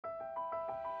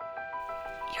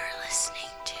You're listening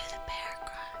to the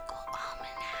Parachronicle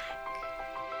Almanac.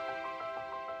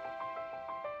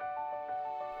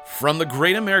 From the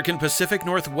great American Pacific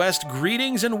Northwest,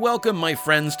 greetings and welcome, my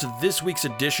friends, to this week's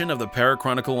edition of the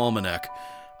Parachronicle Almanac.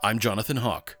 I'm Jonathan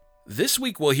Hawk. This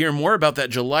week we'll hear more about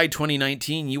that July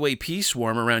 2019 UAP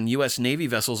swarm around U.S. Navy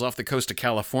vessels off the coast of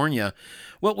California.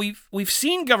 Well, we've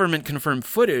seen government-confirmed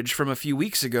footage from a few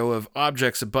weeks ago of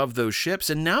objects above those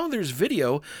ships, and now there's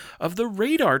video of the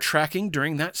radar tracking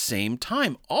during that same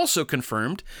time, also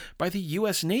confirmed by the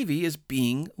U.S. Navy as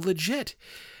being legit.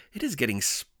 It is getting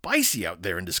spicy out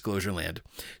there in Disclosure Land.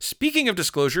 Speaking of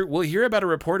disclosure, we'll hear about a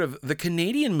report of the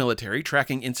Canadian military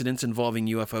tracking incidents involving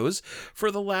UFOs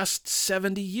for the last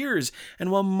 70 years. And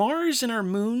while Mars and our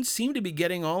moon seem to be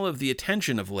getting all of the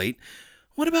attention of late,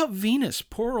 what about Venus?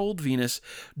 Poor old Venus.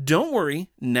 Don't worry,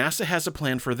 NASA has a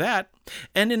plan for that.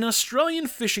 And an Australian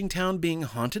fishing town being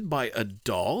haunted by a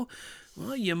doll?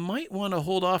 Well, you might want to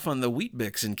hold off on the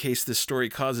Weet-Bix in case this story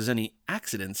causes any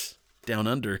accidents down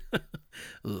under.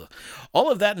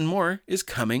 All of that and more is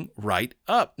coming right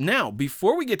up. Now,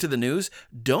 before we get to the news,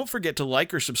 don't forget to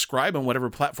like or subscribe on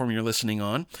whatever platform you're listening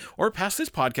on, or pass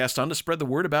this podcast on to spread the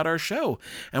word about our show.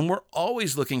 And we're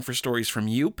always looking for stories from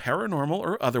you, paranormal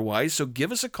or otherwise, so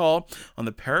give us a call on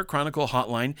the Parachronicle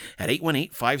hotline at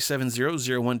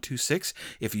 818-570-0126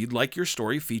 if you'd like your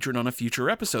story featured on a future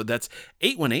episode. That's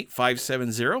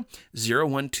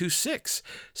 818-570-0126.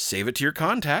 Save it to your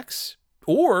contacts,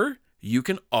 or you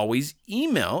can always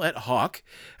email at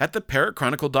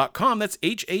hawk@theparachronicle.com. That's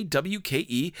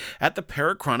HAWKE at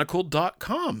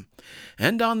theparachronicle.com.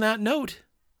 And on that note,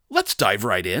 let's dive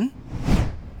right in.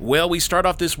 Well, we start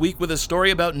off this week with a story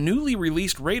about newly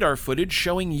released radar footage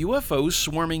showing UFOs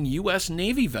swarming U.S.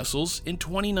 Navy vessels in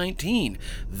 2019.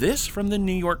 This from the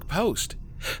New York Post.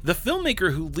 The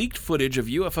filmmaker who leaked footage of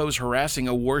UFOs harassing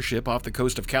a warship off the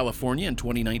coast of California in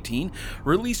 2019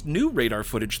 released new radar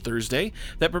footage Thursday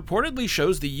that purportedly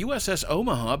shows the USS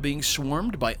Omaha being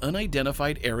swarmed by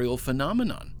unidentified aerial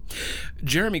phenomenon.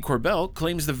 Jeremy Corbell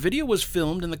claims the video was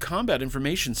filmed in the Combat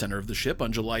Information Center of the ship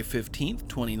on July 15,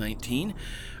 2019.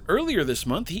 Earlier this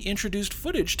month, he introduced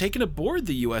footage taken aboard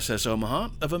the USS Omaha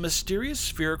of a mysterious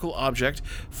spherical object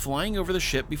flying over the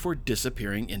ship before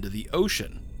disappearing into the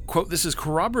ocean. Quote, "This is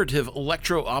corroborative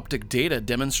electro-optic data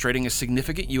demonstrating a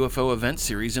significant UFO event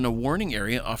series in a warning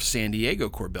area off San Diego,"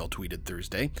 Corbell tweeted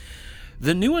Thursday.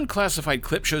 The new unclassified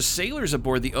clip shows sailors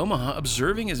aboard the Omaha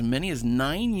observing as many as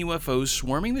 9 UFOs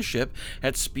swarming the ship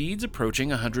at speeds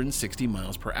approaching 160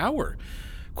 miles per hour.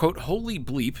 Quote, "Holy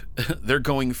bleep, they're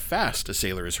going fast," a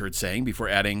sailor is heard saying before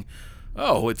adding,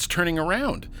 "Oh, it's turning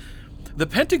around." The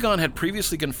Pentagon had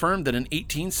previously confirmed that an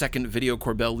 18-second video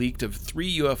Corbell leaked of 3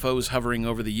 UFOs hovering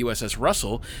over the USS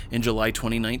Russell in July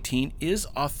 2019 is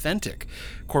authentic.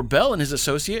 Corbell and his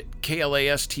associate,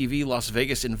 KLAS-TV Las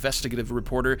Vegas investigative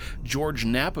reporter George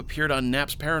Knapp, appeared on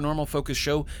Knapp's paranormal focus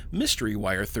show Mystery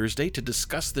Wire Thursday to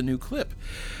discuss the new clip.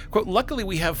 Quote, "Luckily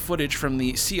we have footage from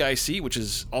the CIC, which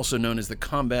is also known as the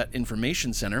Combat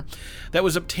Information Center, that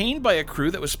was obtained by a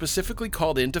crew that was specifically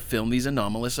called in to film these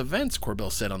anomalous events,"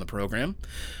 Corbell said on the program.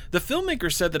 The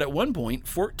filmmaker said that at one point,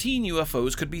 14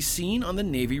 UFOs could be seen on the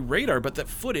Navy radar, but that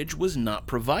footage was not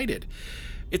provided.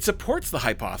 It supports the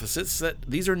hypothesis that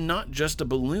these are not just a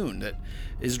balloon that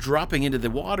is dropping into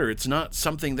the water. It's not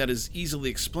something that is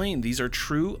easily explained. These are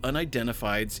true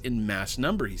unidentifieds in mass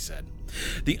number, he said.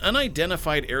 The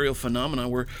unidentified aerial phenomena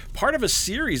were part of a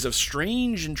series of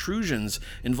strange intrusions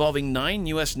involving 9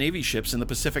 U.S. Navy ships in the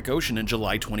Pacific Ocean in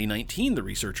July 2019, the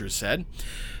researchers said.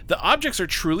 "The objects are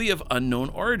truly of unknown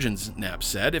origins," Knapp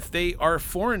said. "If they are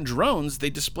foreign drones, they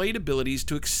displayed abilities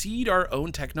to exceed our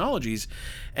own technologies,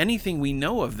 anything we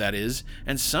know of, that is,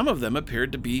 and some of them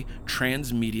appeared to be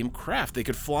trans-medium craft. They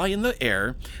could fly in the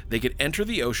air, they could enter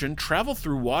the ocean, travel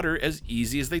through water as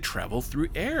easy as they travel through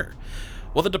air."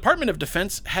 Well, the Department of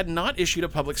Defense had not issued a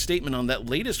public statement on that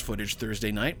latest footage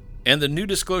Thursday night, and the new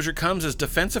disclosure comes as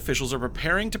defense officials are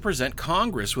preparing to present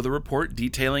Congress with a report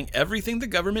detailing everything the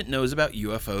government knows about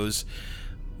UFOs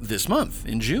this month,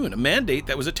 in June, a mandate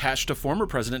that was attached to former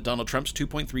President Donald Trump's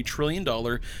 $2.3 trillion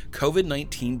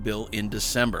COVID-19 bill in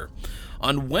December.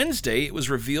 On Wednesday, it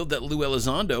was revealed that Lou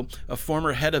Elizondo, a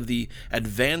former head of the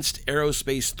Advanced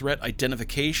Aerospace Threat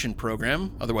Identification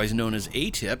Program, otherwise known as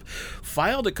ATIP,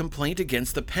 filed a complaint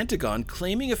against the Pentagon,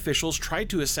 claiming officials tried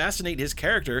to assassinate his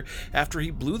character after he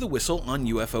blew the whistle on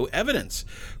UFO evidence.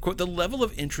 Quote, "The level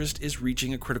of interest is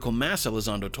reaching a critical mass,"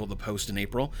 Elizondo told the Post in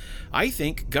April. "I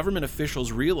think government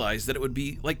officials realized that it would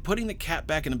be like putting the cat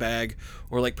back in the bag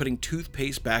or like putting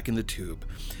toothpaste back in the tube.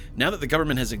 Now that the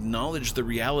government has acknowledged the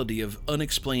reality of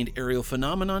unexplained aerial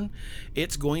phenomenon,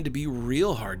 it's going to be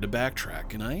real hard to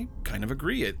backtrack, and I kind of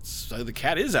agree. The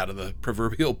cat is out of the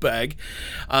proverbial bag,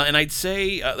 and I'd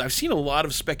say I've seen a lot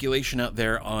of speculation out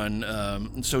there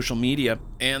on social media,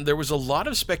 and there was a lot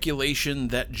of speculation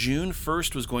that June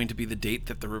 1st was going to be the date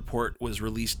that the report was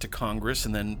released to Congress,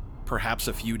 and then perhaps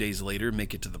a few days later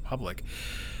make it to the public.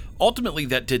 Ultimately,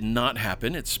 that did not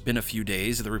happen. It's been a few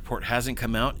days. The report hasn't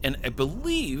come out. And I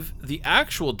believe the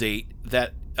actual date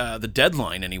that, the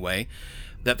deadline anyway,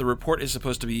 that the report is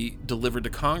supposed to be delivered to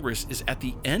Congress is at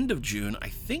the end of June, I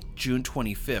think June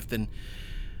 25th. And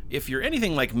if you're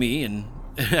anything like me and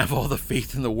have all the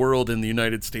faith in the world in the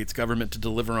United States government to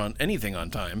deliver on anything on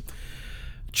time,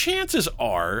 chances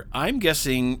are, I'm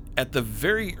guessing at the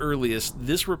very earliest,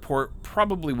 this report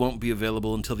probably won't be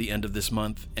available until the end of this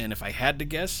month. And if I had to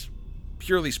guess,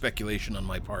 purely speculation on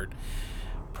my part,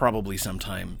 probably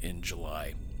sometime in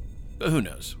July. But who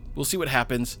knows? We'll see what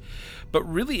happens. But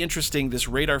really interesting, this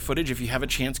radar footage. If you have a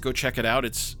chance, go check it out.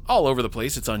 It's all over the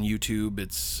place. It's on YouTube.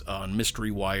 It's on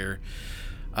Mystery Wire.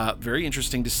 Very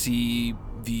interesting to see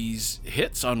these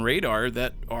hits on radar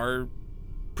that are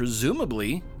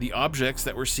presumably the objects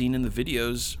that were seen in the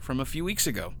videos from a few weeks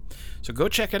ago. So go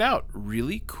check it out.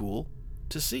 Really cool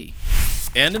to see.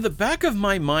 And in the back of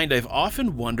my mind, I've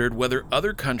often wondered whether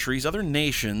other countries, other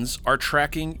nations, are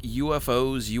tracking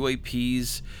UFOs,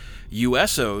 UAPs,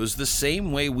 USOs the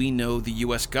same way we know the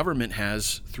US government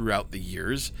has throughout the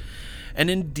years. And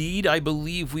indeed, I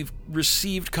believe we've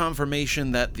received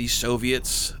confirmation that the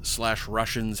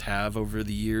Soviets/Russians have over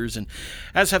the years, and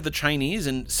as have the Chinese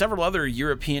and several other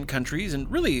European countries, and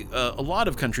really a lot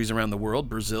of countries around the world,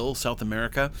 Brazil, South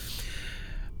America.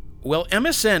 Well,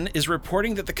 MSN is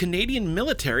reporting that the Canadian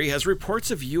military has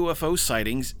reports of UFO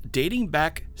sightings dating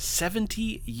back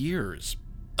 70 years.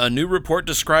 A new report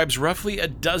describes roughly a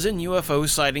dozen UFO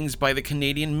sightings by the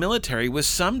Canadian military, with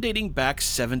some dating back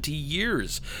 70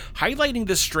 years, highlighting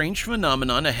this strange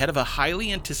phenomenon ahead of a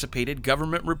highly anticipated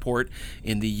government report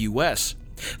in the U.S.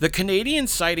 The Canadian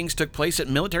sightings took place at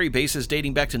military bases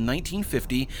dating back to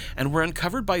 1950 and were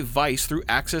uncovered by Vice through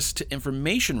access to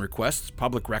information requests,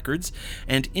 public records,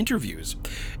 and interviews.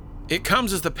 It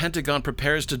comes as the Pentagon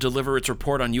prepares to deliver its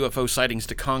report on UFO sightings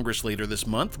to Congress later this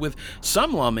month, with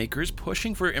some lawmakers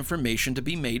pushing for information to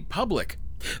be made public.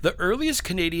 The earliest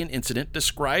Canadian incident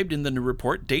described in the new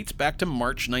report dates back to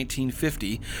March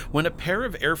 1950, when a pair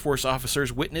of Air Force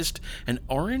officers witnessed an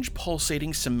orange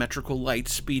pulsating symmetrical light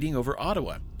speeding over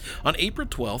Ottawa. On April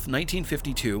 12,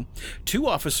 1952, two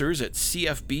officers at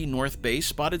CFB North Base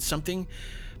spotted something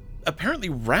apparently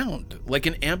round, like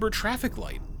an amber traffic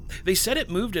light. They said it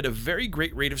moved at a very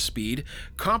great rate of speed,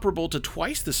 comparable to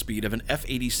twice the speed of an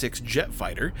F-86 jet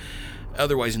fighter,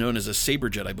 otherwise known as a Sabre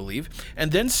jet, I believe,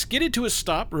 and then skidded to a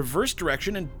stop, reversed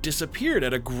direction, and disappeared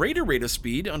at a greater rate of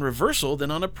speed on reversal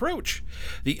than on approach.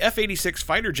 The F-86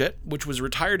 fighter jet, which was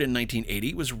retired in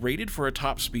 1980, was rated for a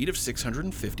top speed of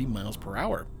 650 miles per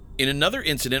hour. In another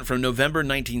incident from November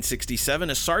 1967,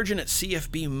 a sergeant at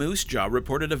CFB Moose Jaw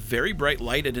reported a very bright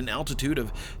light at an altitude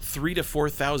of 3,000 to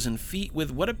 4,000 feet, with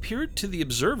what appeared to the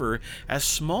observer as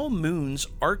small moons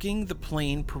arcing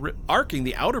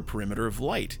the outer perimeter of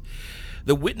light.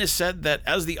 The witness said that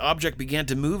as the object began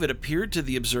to move, it appeared to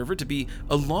the observer to be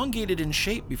elongated in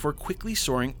shape before quickly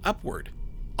soaring upward.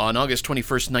 On August 21,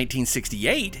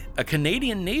 1968, a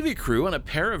Canadian Navy crew on a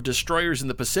pair of destroyers in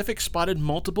the Pacific spotted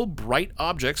multiple bright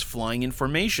objects flying in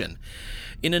formation.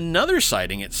 In another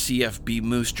sighting at CFB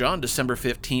Moose Jaw on December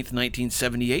 15,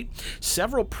 1978,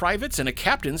 several privates and a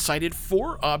captain sighted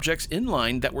four objects in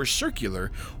line that were circular,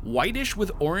 whitish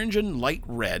with orange and light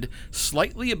red,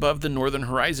 slightly above the northern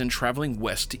horizon, traveling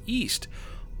west to east.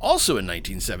 Also in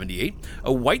 1978,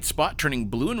 a white spot turning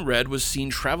blue and red was seen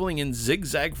traveling in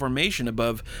zigzag formation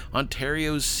above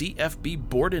Ontario's CFB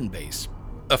Borden base.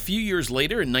 A few years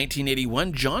later, in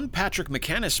 1981, John Patrick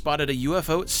McCannis spotted a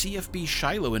UFO at CFB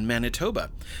Shiloh in Manitoba.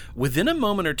 Within a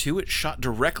moment or two, it shot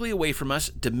directly away from us,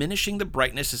 diminishing the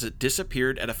brightness as it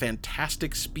disappeared at a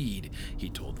fantastic speed, he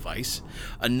told Vice.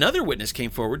 Another witness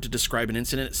came forward to describe an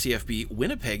incident at CFB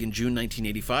Winnipeg in June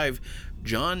 1985.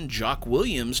 John Jock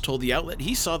Williams told the outlet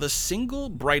he saw the single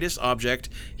brightest object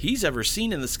he's ever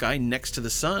seen in the sky next to the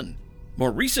sun.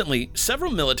 More recently,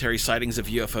 several military sightings of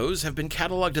UFOs have been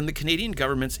cataloged in the Canadian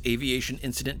government's Aviation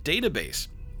Incident Database.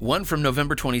 One from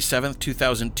November 27,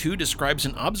 2002 describes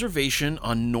an observation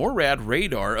on NORAD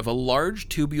radar of a large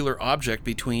tubular object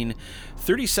between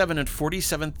 37 and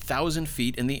 47,000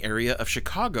 feet in the area of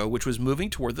Chicago, which was moving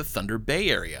toward the Thunder Bay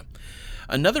area.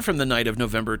 Another from the night of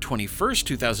November 21st,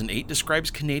 2008,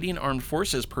 describes Canadian Armed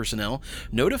Forces personnel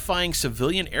notifying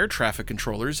civilian air traffic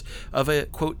controllers of a,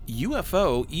 quote,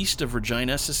 UFO east of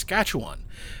Regina, Saskatchewan.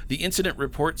 The incident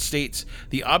report states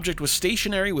the object was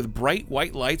stationary with bright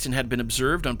white lights and had been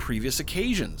observed on previous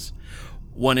occasions.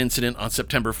 One incident on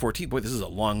September 14th. Boy, this is a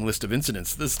long list of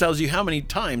incidents. This tells you how many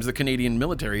times the Canadian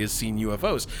military has seen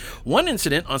UFOs. One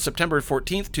incident on September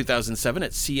 14th, 2007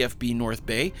 at CFB North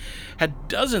Bay had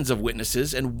dozens of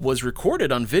witnesses and was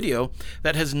recorded on video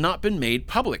that has not been made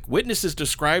public. Witnesses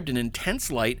described an intense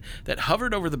light that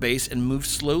hovered over the base and moved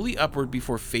slowly upward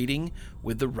before fading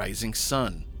with the rising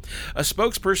sun. A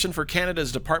spokesperson for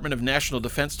Canada's Department of National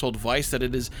Defence told Vice that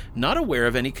it is not aware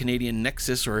of any Canadian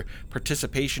nexus or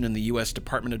participation in the U.S.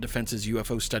 Department of Defense's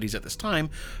UFO studies at this time,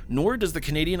 nor does the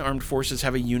Canadian Armed Forces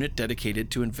have a unit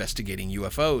dedicated to investigating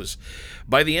UFOs.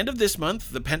 By the end of this month,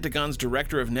 the Pentagon's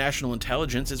Director of National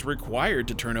Intelligence is required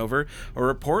to turn over a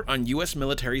report on U.S.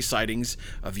 military sightings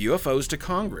of UFOs to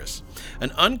Congress.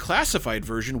 An unclassified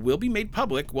version will be made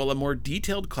public, while a more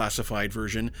detailed classified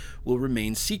version will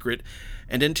remain secret,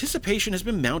 and anticipation has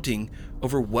been mounting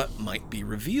over what might be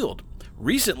revealed.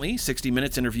 Recently, 60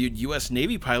 Minutes interviewed U.S.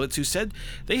 Navy pilots who said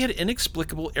they had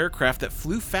inexplicable aircraft that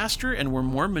flew faster and were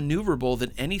more maneuverable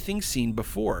than anything seen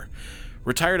before.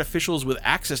 Retired officials with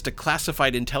access to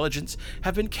classified intelligence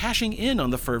have been cashing in on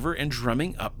the fervor and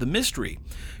drumming up the mystery.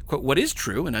 Quote, what is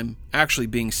true, and I'm actually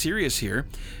being serious here,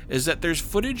 is that there's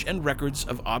footage and records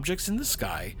of objects in the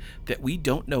sky that we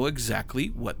don't know exactly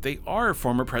what they are,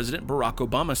 former President Barack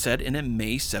Obama said in a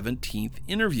May 17th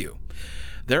interview.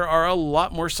 There are a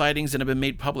lot more sightings than have been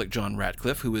made public, John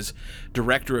Ratcliffe, who is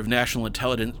Director of National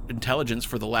Intelligence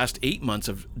for the last 8 months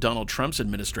of Donald Trump's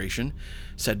administration,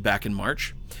 said back in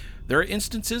March. There are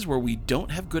instances where we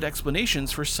don't have good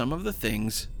explanations for some of the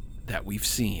things that we've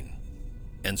seen.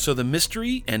 And so the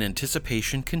mystery and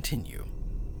anticipation continue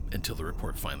until the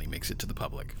report finally makes it to the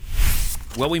public.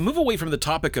 Well, we move away from the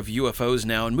topic of UFOs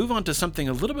now and move on to something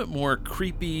a little bit more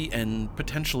creepy and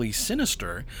potentially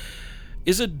sinister.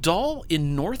 Is a doll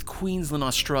in North Queensland,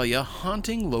 Australia,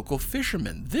 haunting local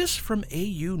fishermen? This from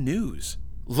AU News.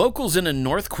 Locals in a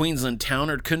North Queensland town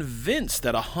are convinced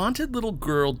that a haunted little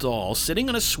girl doll sitting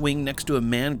on a swing next to a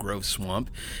mangrove swamp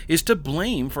is to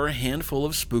blame for a handful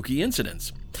of spooky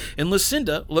incidents. In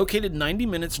Lucinda, located 90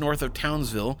 minutes north of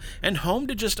Townsville and home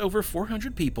to just over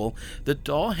 400 people, the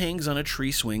doll hangs on a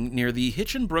tree swing near the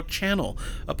Hitchinbrook Channel,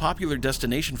 a popular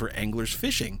destination for anglers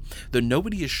fishing, though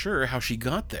nobody is sure how she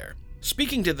got there.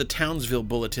 Speaking to the Townsville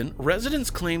Bulletin,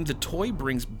 residents claim the toy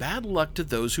brings bad luck to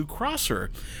those who cross her,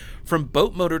 from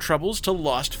boat motor troubles to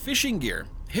lost fishing gear.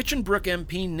 Hitchinbrook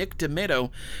MP Nick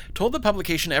D'Amato told the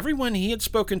publication everyone he had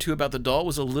spoken to about the doll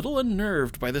was a little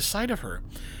unnerved by the sight of her.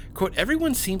 Quote,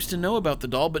 everyone seems to know about the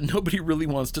doll, but nobody really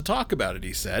wants to talk about it,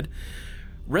 he said.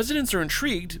 Residents are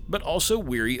intrigued, but also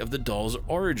weary of the doll's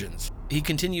origins. He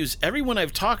continues, everyone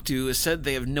I've talked to has said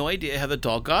they have no idea how the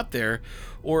doll got there,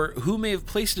 or who may have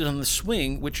placed it on the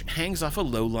swing, which hangs off a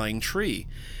low-lying tree.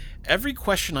 Every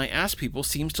question I ask people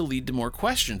seems to lead to more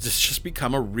questions. It's just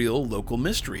become a real local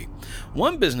mystery.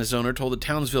 One business owner told the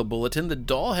Townsville Bulletin the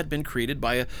doll had been created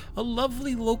by a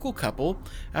lovely local couple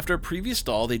after a previous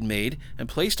doll they'd made and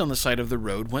placed on the side of the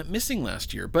road went missing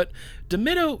last year. But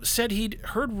D'Amato said he'd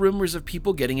heard rumors of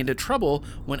people getting into trouble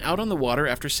when out on the water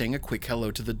after saying a quick hello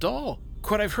to the doll.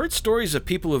 Quote, I've heard stories of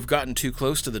people who've gotten too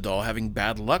close to the doll having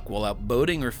bad luck while out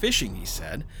boating or fishing, he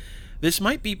said. This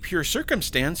might be pure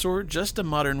circumstance or just a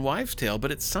modern wives' tale,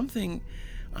 but it's something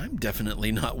I'm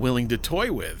definitely not willing to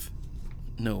toy with.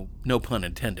 No pun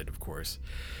intended, of course.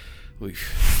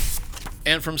 Oof.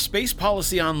 And from Space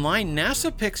Policy Online,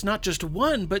 NASA picks not just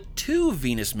one, but 2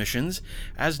 Venus missions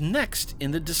as next in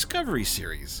the Discovery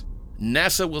series.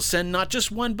 NASA will send not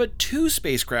just 1, but 2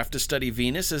 spacecraft to study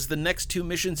Venus as the next 2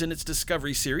 missions in its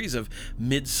Discovery series of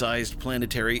mid-sized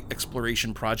planetary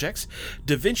exploration projects.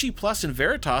 Da Vinci Plus and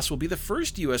Veritas will be the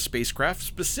first U.S. spacecraft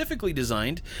specifically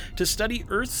designed to study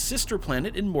Earth's sister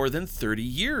planet in more than 30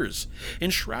 years.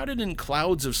 Enshrouded in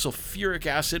clouds of sulfuric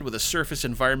acid with a surface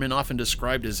environment often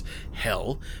described as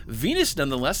hell, Venus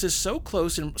nonetheless is so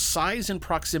close in size and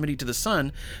proximity to the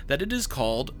Sun that it is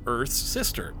called Earth's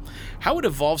sister. How it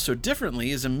evolved so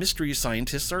differently is a mystery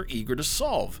scientists are eager to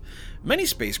solve. Many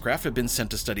spacecraft have been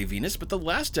sent to study Venus, but the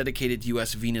last dedicated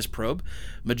U.S. Venus probe,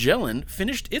 Magellan,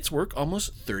 finished its work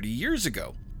almost 30 years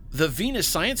ago. The Venus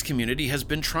science community has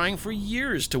been trying for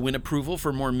years to win approval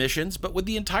for more missions, but with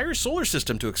the entire solar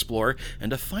system to explore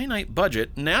and a finite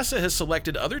budget, NASA has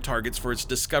selected other targets for its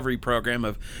Discovery program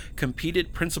of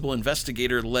competent principal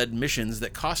investigator-led missions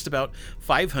that cost about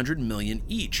 $500 million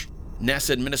each.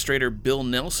 NASA Administrator Bill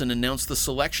Nelson announced the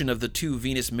selection of the 2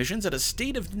 Venus missions at a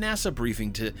State of NASA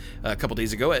briefing a couple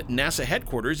days ago at NASA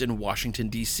headquarters in Washington,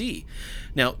 D.C.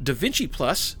 Now, Da Vinci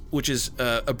Plus, which is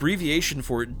abbreviation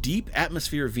for Deep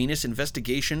Atmosphere Venus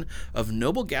Investigation of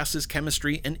Noble Gases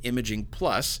Chemistry and Imaging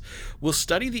Plus, will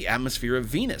study the atmosphere of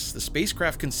Venus. The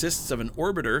spacecraft consists of an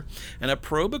orbiter and a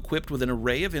probe equipped with an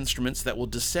array of instruments that will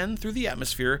descend through the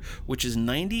atmosphere, which is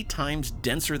 90 times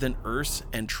denser than Earth's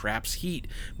and traps heat,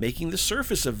 making the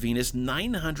surface of Venus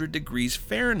 900 degrees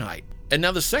Fahrenheit. And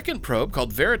now the second probe,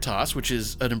 called Veritas, which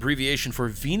is an abbreviation for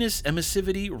Venus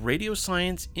Emissivity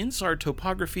Radioscience INSAR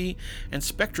Topography and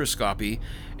Spectroscopy,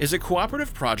 is a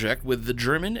cooperative project with the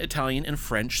German, Italian, and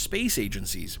French space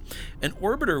agencies. An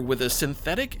orbiter with a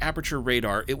synthetic aperture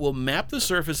radar, it will map the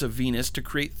surface of Venus to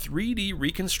create 3D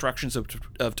reconstructions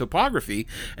of topography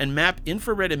and map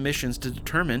infrared emissions to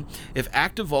determine if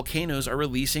active volcanoes are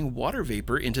releasing water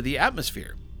vapor into the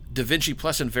atmosphere. Da Vinci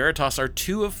Plus and Veritas are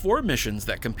 2 of 4 missions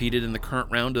that competed in the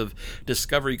current round of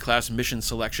Discovery-class mission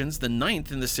selections, the 9th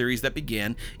in the series that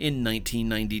began in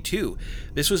 1992.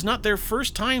 This was not their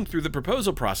first time through the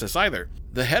proposal process either.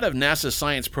 The head of NASA's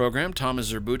science program,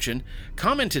 Thomas Zurbuchen,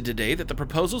 commented today that the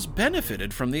proposals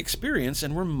benefited from the experience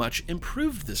and were much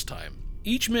improved this time.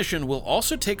 Each mission will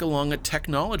also take along a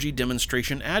technology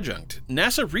demonstration adjunct.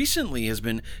 NASA recently has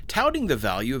been touting the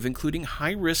value of including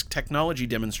high-risk technology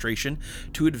demonstration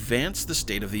to advance the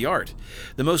state-of-the-art.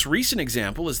 The most recent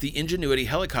example is the Ingenuity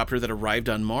helicopter that arrived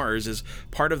on Mars as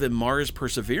part of the Mars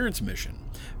Perseverance mission.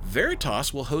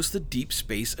 Veritas will host the Deep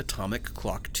Space Atomic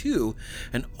Clock 2,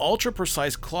 an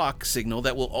ultra-precise clock signal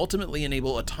that will ultimately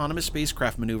enable autonomous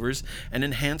spacecraft maneuvers and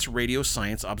enhance radio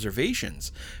science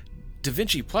observations. Da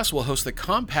Vinci Plus will host the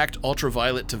Compact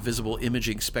Ultraviolet to Visible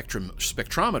Imaging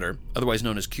Spectrometer, otherwise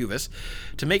known as CUVIS,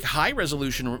 to make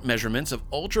high-resolution measurements of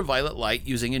ultraviolet light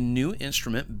using a new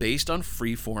instrument based on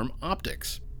freeform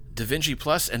optics. Da Vinci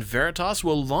Plus and Veritas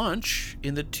will launch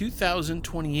in the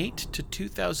 2028 to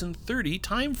 2030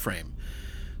 timeframe.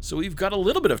 So we've got a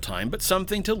little bit of time, but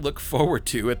something to look forward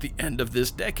to at the end of this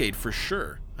decade for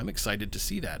sure. I'm excited to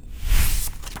see that.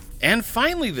 And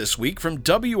finally this week, from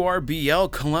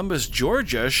WRBL Columbus,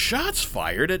 Georgia, shots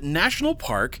fired at National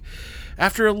Park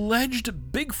after alleged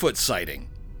Bigfoot sighting.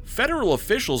 Federal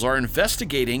officials are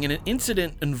investigating an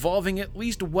incident involving at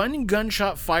least 1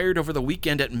 gunshot fired over the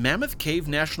weekend at Mammoth Cave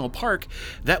National Park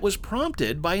that was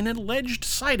prompted by an alleged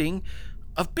sighting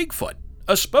of Bigfoot.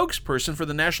 A spokesperson for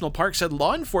the national park said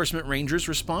law enforcement rangers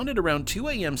responded around 2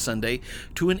 a.m. Sunday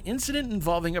to an incident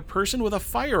involving a person with a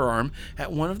firearm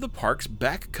at one of the park's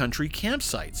backcountry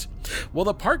campsites. While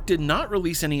the park did not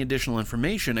release any additional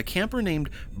information, a camper named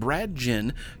Brad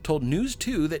Jin told News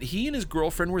 2 that he and his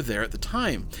girlfriend were there at the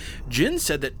time. Jin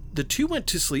said that the two went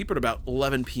to sleep at about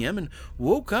 11 p.m. and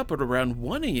woke up at around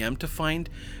 1 a.m. to find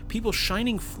people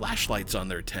shining flashlights on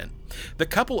their tent. The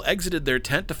couple exited their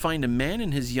tent to find a man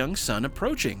and his young son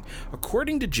approaching.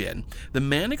 According to Jin, the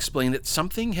man explained that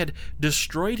something had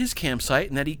destroyed his campsite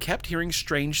and that he kept hearing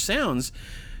strange sounds,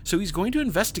 so he's going to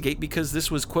investigate because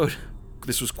this was, quote,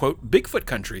 Bigfoot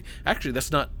country. Actually,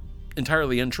 that's not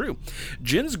entirely untrue.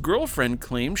 Jin's girlfriend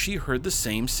claimed she heard the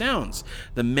same sounds.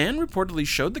 The man reportedly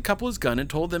showed the couple his gun and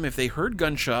told them if they heard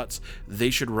gunshots, they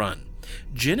should run.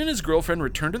 Jin and his girlfriend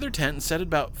returned to their tent and said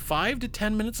about 5 to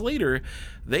 10 minutes later,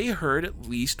 they heard at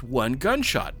least 1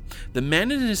 gunshot. The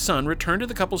man and his son returned to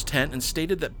the couple's tent and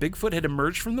stated that Bigfoot had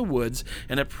emerged from the woods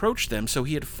and approached them, so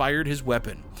he had fired his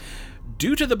weapon.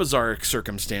 Due to the bizarre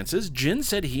circumstances, Jin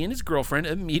said he and his girlfriend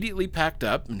immediately packed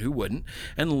up, and who wouldn't,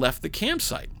 and left the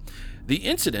campsite. The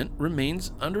incident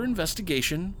remains under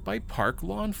investigation by park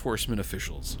law enforcement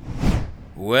officials.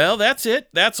 Well, that's it.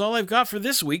 That's all I've got for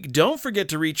this week. Don't forget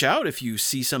to reach out if you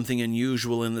see something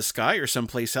unusual in the sky or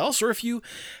someplace else, or if you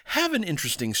have an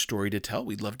interesting story to tell.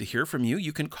 We'd love to hear from you.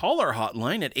 You can call our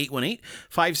hotline at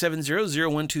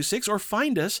 818-570-0126 or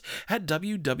find us at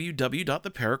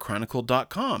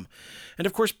www.theparachronicle.com. And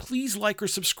of course, please like or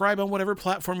subscribe on whatever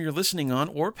platform you're listening on,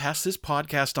 or pass this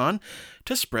podcast on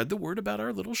to spread the word about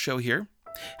our little show here.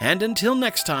 And until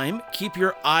next time, keep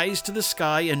your eyes to the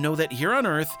sky and know that here on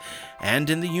Earth and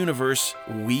in the universe,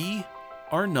 we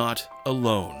are not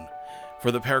alone.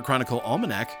 For the Parachronicle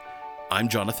Almanac, I'm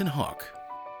Jonathan Hawk.